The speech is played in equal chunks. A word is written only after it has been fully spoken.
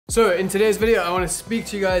So in today's video, I want to speak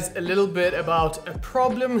to you guys a little bit about a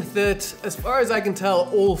problem that, as far as I can tell,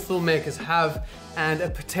 all filmmakers have, and a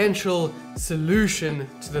potential solution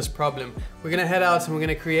to this problem. We're gonna head out and we're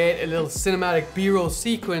gonna create a little cinematic B-roll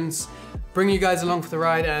sequence, bring you guys along for the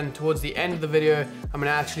ride, and towards the end of the video, I'm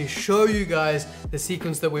gonna actually show you guys the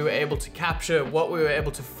sequence that we were able to capture, what we were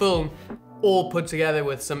able to film, all put together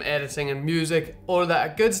with some editing and music, all of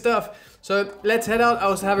that good stuff. So let's head out. I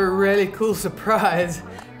also have a really cool surprise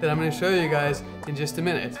that I'm gonna show you guys in just a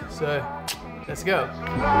minute. So let's go.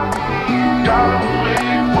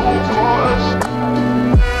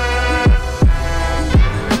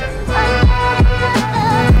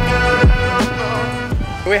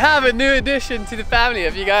 We have a new addition to the family.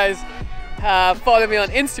 If you guys follow me on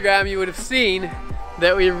Instagram, you would have seen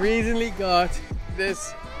that we recently got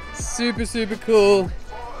this super cool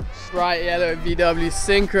bright yellow VW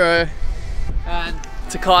Synchro, and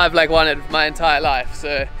it's a car I've like wanted my entire life.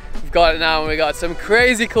 So we've got it now, and we got some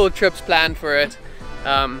crazy cool trips planned for it.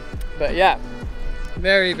 But yeah,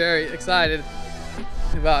 very excited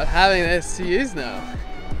about having this to use now.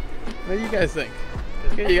 What do you guys think?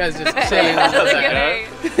 You guys just chilling on the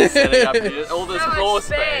back. Setting up all this floor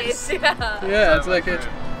space. Yeah, it's like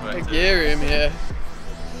a gear room here.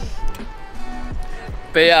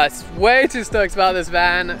 But yeah, it's way too stoked about this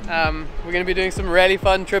van. We're gonna be doing some really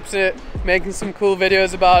fun trips in it, making some cool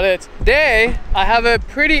videos about it. Today, I have a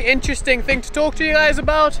pretty interesting thing to talk to you guys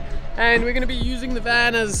about, and we're gonna be using the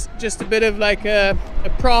van as just a bit of like a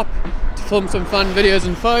prop to film some fun videos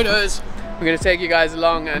and photos. We're gonna take you guys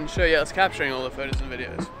along and show you us capturing all the photos and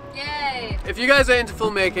videos. Yay! If you guys are into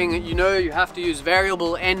filmmaking, you know you have to use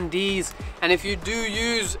variable NDs, and if you do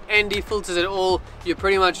use ND filters at all, you're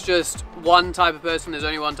pretty much just one type of person. There's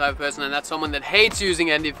only one type of person, and that's someone that hates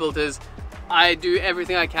using ND filters. I do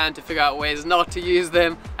everything I can to figure out ways not to use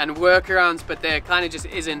them and workarounds, but there kind of just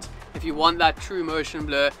isn't. If you want that true motion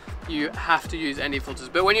blur, you have to use ND filters.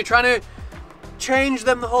 But when you're trying to change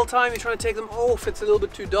them the whole time, you're trying to take them off, it's a little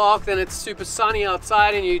bit too dark, then it's super sunny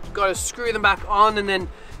outside and you got to screw them back on, and then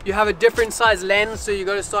you have a different size lens, so you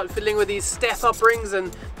got to start fiddling with these step-up rings,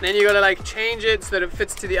 and then you got to like change it so that it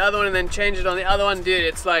fits to the other one, and then change it on the other one. Dude,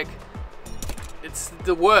 it's like, it's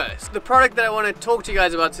the worst. The product that I want to talk to you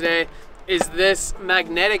guys about today is this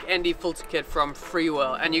magnetic ND filter kit from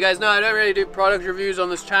Freewell. And you guys know I don't really do product reviews on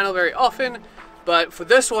this channel very often, but for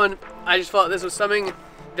this one, I just thought this was something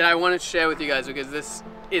that I wanted to share with you guys, because this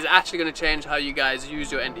is actually going to change how you guys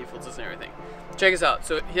use your ND filters and everything. Check us out.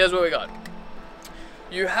 So here's what we got.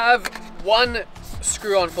 You have one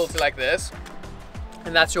screw-on filter like this,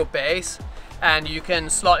 and that's your base, and you can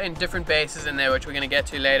slot in different bases in there, which we're going to get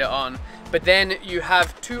to later on. But then you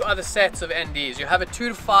have two other sets of NDs. You have a 2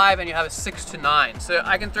 to 5 and you have a 6 to 9. So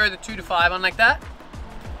I can throw the 2 to 5 on like that,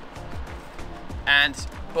 and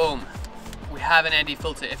boom, we have an ND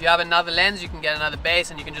filter. If you have another lens, you can get another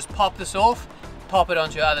base, and you can just pop this off, pop it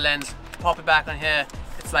onto your other lens, pop it back on here.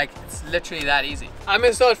 It's like, it's literally that easy. I'm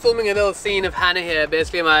gonna start filming a little scene of Hannah here.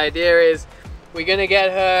 Basically my idea is we're gonna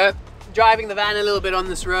get her driving the van a little bit on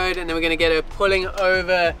this road, and then we're gonna get her pulling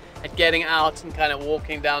over and getting out and kind of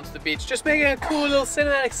walking down to the beach. Just making a cool little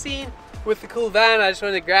cinematic scene with the cool van. I just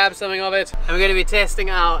wanted to grab something of it. And we're gonna be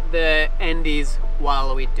testing out the NDs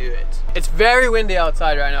while we do it. It's very windy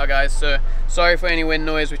outside right now, guys, so sorry for any wind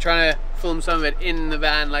noise. We're trying to film some of it in the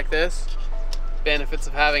van like this. Benefits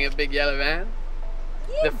of having a big yellow van.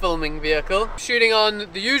 The filming vehicle. Shooting on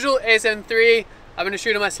the usual a7 III. I'm going to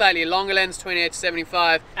shoot on my slightly longer lens,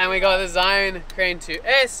 28-75, and we got the Zion Crane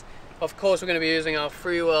 2S. Of course, we're going to be using our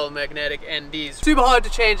Freewell magnetic NDs. Super hard to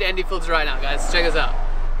change ND filters right now, guys. Check us out.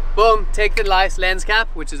 Boom, take the nice lens cap,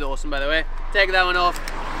 which is awesome, by the way. Take that one off,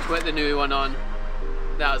 put the new one on.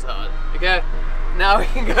 That was hard. Okay, now we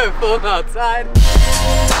can go film outside.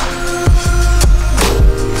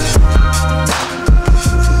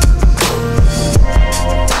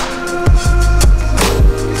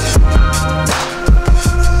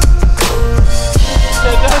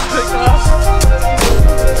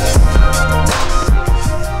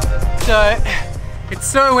 So, it's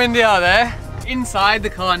so windy out there. Inside the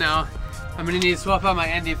car now, I'm gonna need to swap out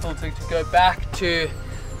my ND filter to go back to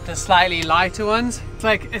the slightly lighter ones. It's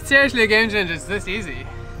like, it's seriously a game changer. It's this easy.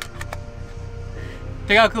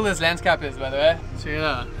 Check how cool this lens cap is, by the way. Check it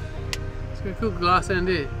out. It's got a cool glass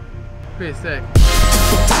ND. Pretty sick.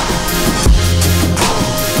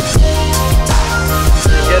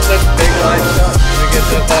 You get such big light shots when you get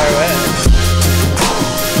so far away.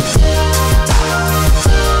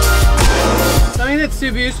 Something that's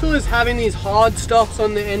super useful is having these hard stops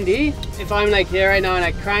on the ND. If I'm like here right now and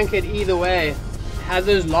I crank it either way, it has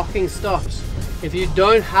those locking stops. If you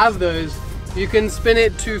don't have those, You can spin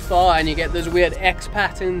it too far and you get those weird X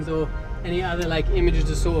patterns or any other like image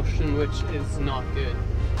distortion, which is not good.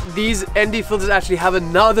 These ND filters actually have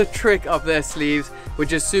another trick up their sleeves,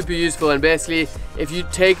 which is super useful. And basically, if you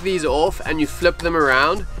take these off and you flip them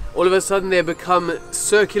around, all of a sudden they become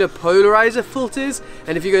circular polarizer filters.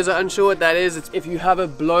 And if you guys are unsure what that is, it's if you have a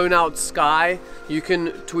blown out sky, you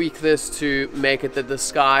can tweak this to make it that the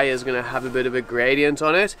sky is going to have a bit of a gradient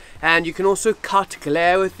on it. And you can also cut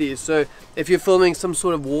glare with these. So if you're filming some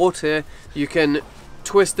sort of water, you can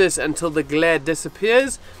twist this until the glare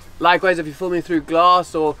disappears. Likewise, if you're filming through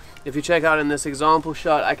glass, or if you check out in this example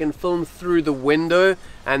shot, I can film through the window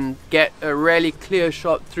and get a really clear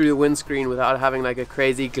shot through the windscreen without having like a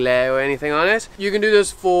crazy glare or anything on it. You can do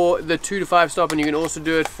this for the 2 to 5 stop, and you can also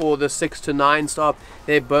do it for the 6 to 9 stop.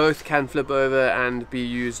 They both can flip over and be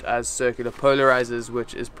used as circular polarizers,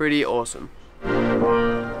 which is pretty awesome.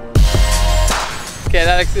 Okay,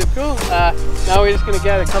 that looks super cool. Now we're just gonna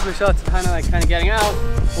get a couple of shots of Hannah kind of getting out,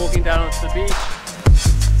 walking down onto the beach.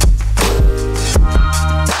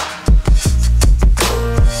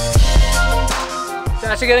 It's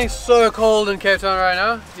actually getting so cold in Cape Town right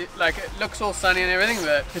now. Like, it looks all sunny and everything,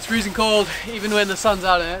 but it's freezing cold even when the sun's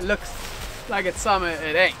out and it looks like it's summer.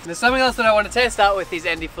 It ain't. There's something else that I want to test out with these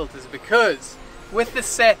ND filters, because with the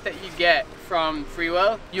set that you get from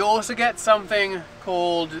Freewell, you also get something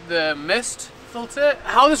called the mist filter.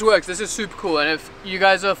 How this works, this is super cool, and if you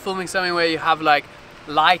guys are filming something where you have like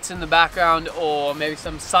lights in the background or maybe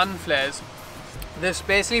some sun flares, this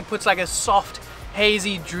basically puts like a soft,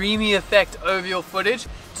 hazy, dreamy effect over your footage.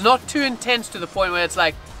 It's not too intense to the point where it's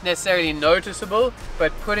like necessarily noticeable,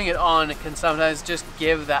 but putting it on can sometimes just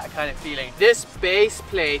give that kind of feeling. This base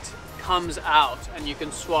plate comes out and you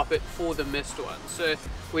can swap it for the mist one. So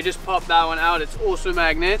we just pop that one out. It's also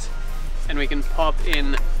magnet, and we can pop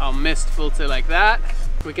in our mist filter like that.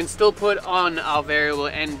 We can still put on our variable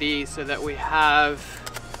ND so that we have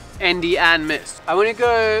ND and mist. I want to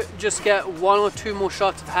go just get 1 or 2 more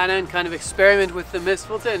shots of Hannah and kind of experiment with the mist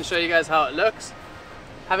filter and show you guys how it looks.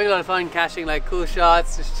 Having a lot of fun catching like cool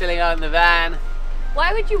shots, just chilling out in the van.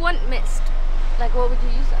 Why would you want mist? Like, what would you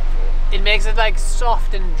use that for? It makes it like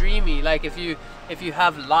soft and dreamy. Like if you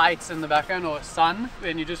have lights in the background or sun,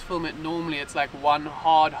 when you just film it normally, it's like one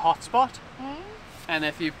hard hotspot. And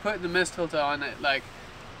if you put the mist filter on, it like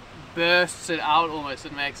bursts it out almost.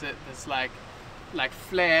 It makes it this like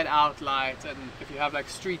flared out light. And if you have like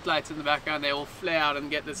street lights in the background, they all flare out and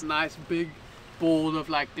get this nice big ball of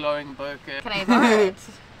like glowing bokeh. Can I borrow it?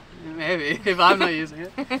 Maybe, if I'm not using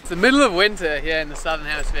it. It's the middle of winter here in the southern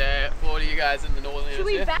hemisphere for all of you guys in the northern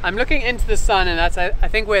hemisphere. I'm looking into the sun, and that's I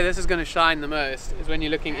think where this is going to shine the most is when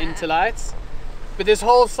you're looking into lights. But this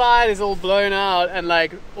whole side is all blown out and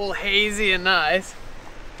like all hazy and nice.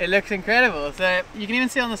 It looks incredible. So you can even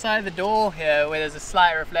see on the side of the door here where there's a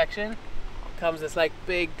slight reflection comes this like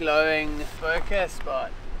big glowing bokeh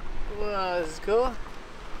spot. Whoa, this is cool.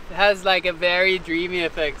 It has like a very dreamy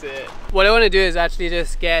effect to it. What I want to do is actually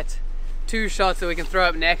just get 2 shots that we can throw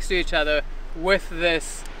up next to each other with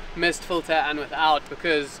this mist filter and without,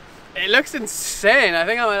 because it looks insane. I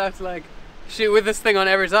think I might have to like shoot with this thing on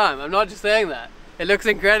every time. I'm not just saying that. It looks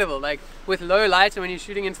incredible. Like with low light and when you're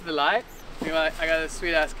shooting into the light. I got a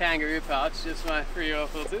sweet ass kangaroo pouch, just my Freewell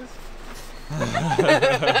filters.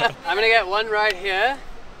 I'm gonna get one right here,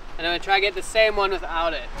 and I'm gonna try to get the same one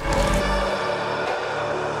without it.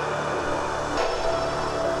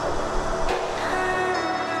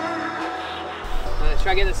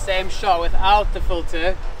 Try to get the same shot without the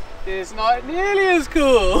filter. It's not nearly as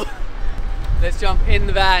cool. Let's jump in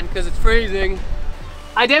the van because it's freezing.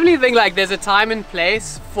 I definitely think like there's a time and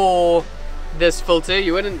place for this filter.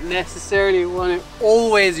 You wouldn't necessarily want to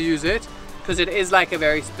always use it because it is like a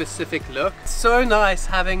very specific look. It's so nice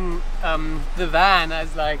having the van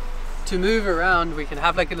as like to move around. We can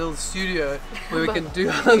have like a little studio where we can do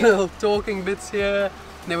our little talking bits here,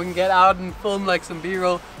 and then we can get out and film like some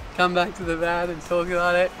B-roll. Come back to the van and talk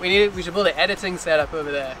about it. We should build an editing setup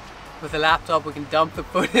over there. With a laptop we can dump the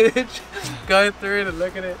footage, go through it and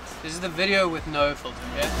look at it. This is the video with no filter,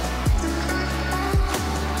 yeah?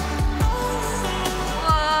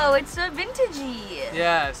 Whoa, it's so vintagey.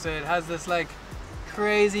 Yeah, so it has this like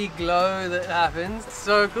crazy glow that happens. It's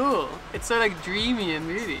so cool. It's so like dreamy and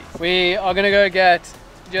moody. We are gonna go get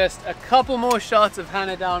just a couple more shots of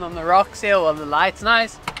Hannah down on the rocks here while the light's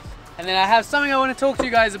nice. And then I have something I want to talk to you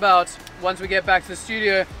guys about once we get back to the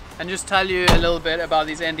studio, and just tell you a little bit about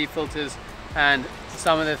these ND filters and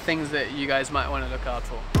some of the things that you guys might want to look out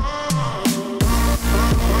for.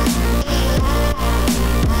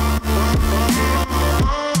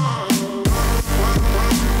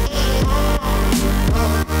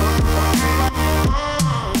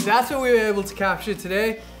 that's what we were able to capture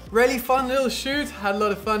today. Really fun little shoot, had a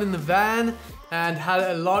lot of fun in the van, and had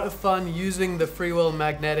a lot of fun using the Freewell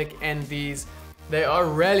magnetic NDs. They are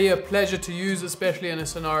really a pleasure to use, especially in a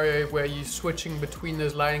scenario where you're switching between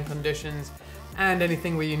those lighting conditions and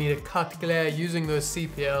anything where you need a cut glare. Using those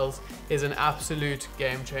CPLs is an absolute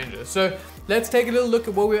game changer. So let's take a little look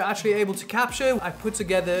at what we were actually able to capture. I put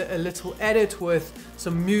together a little edit with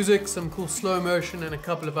some music, some cool slow motion, and a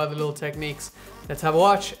couple of other little techniques. Let's have a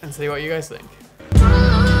watch and see what you guys think.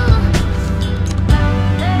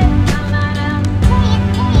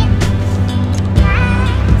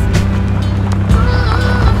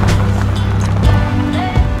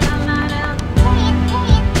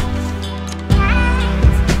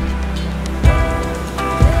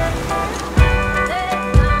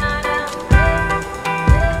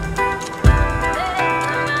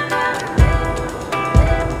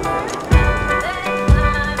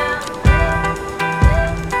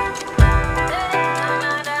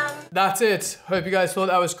 That's it. Hope you guys thought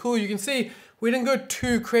that was cool. You can see we didn't go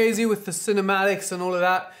too crazy with the cinematics and all of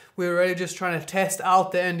that. We were really just trying to test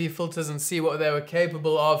out the ND filters and see what they were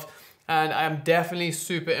capable of. And I'm definitely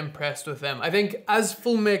super impressed with them. I think as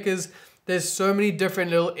filmmakers, there's so many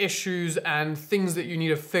different little issues and things that you need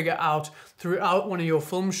to figure out throughout one of your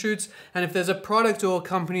film shoots. And if there's a product or a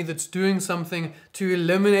company that's doing something to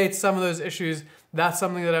eliminate some of those issues, that's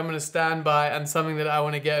something that I'm going to stand by and something that I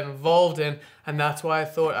want to get involved in. And that's why I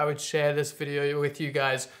thought I would share this video with you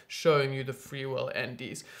guys, showing you the Freewell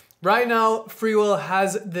NDs. Right now, Freewell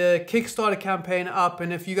has the Kickstarter campaign up,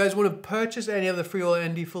 and if you guys want to purchase any of the Freewell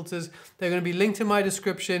ND filters, they're going to be linked in my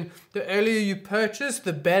description. The earlier you purchase,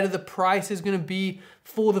 the better the price is going to be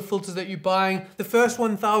for the filters that you're buying. The first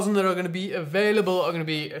 1,000 that are going to be available are going to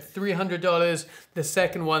be $300. The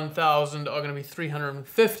second 1,000 are going to be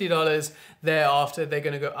 $350. Thereafter, they're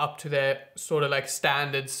going to go up to their sort of like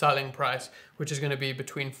standard selling price, which is going to be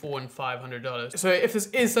between $400 and $500. So if this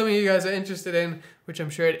is something you guys are interested in, which I'm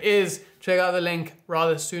sure it is, check out the link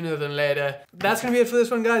rather sooner than later. That's going to be it for this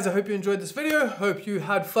one, guys. I hope you enjoyed this video. Hope you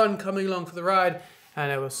had fun coming along for the ride,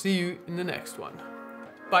 and I will see you in the next one.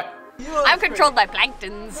 Bye. I'm controlled by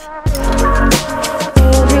planktons.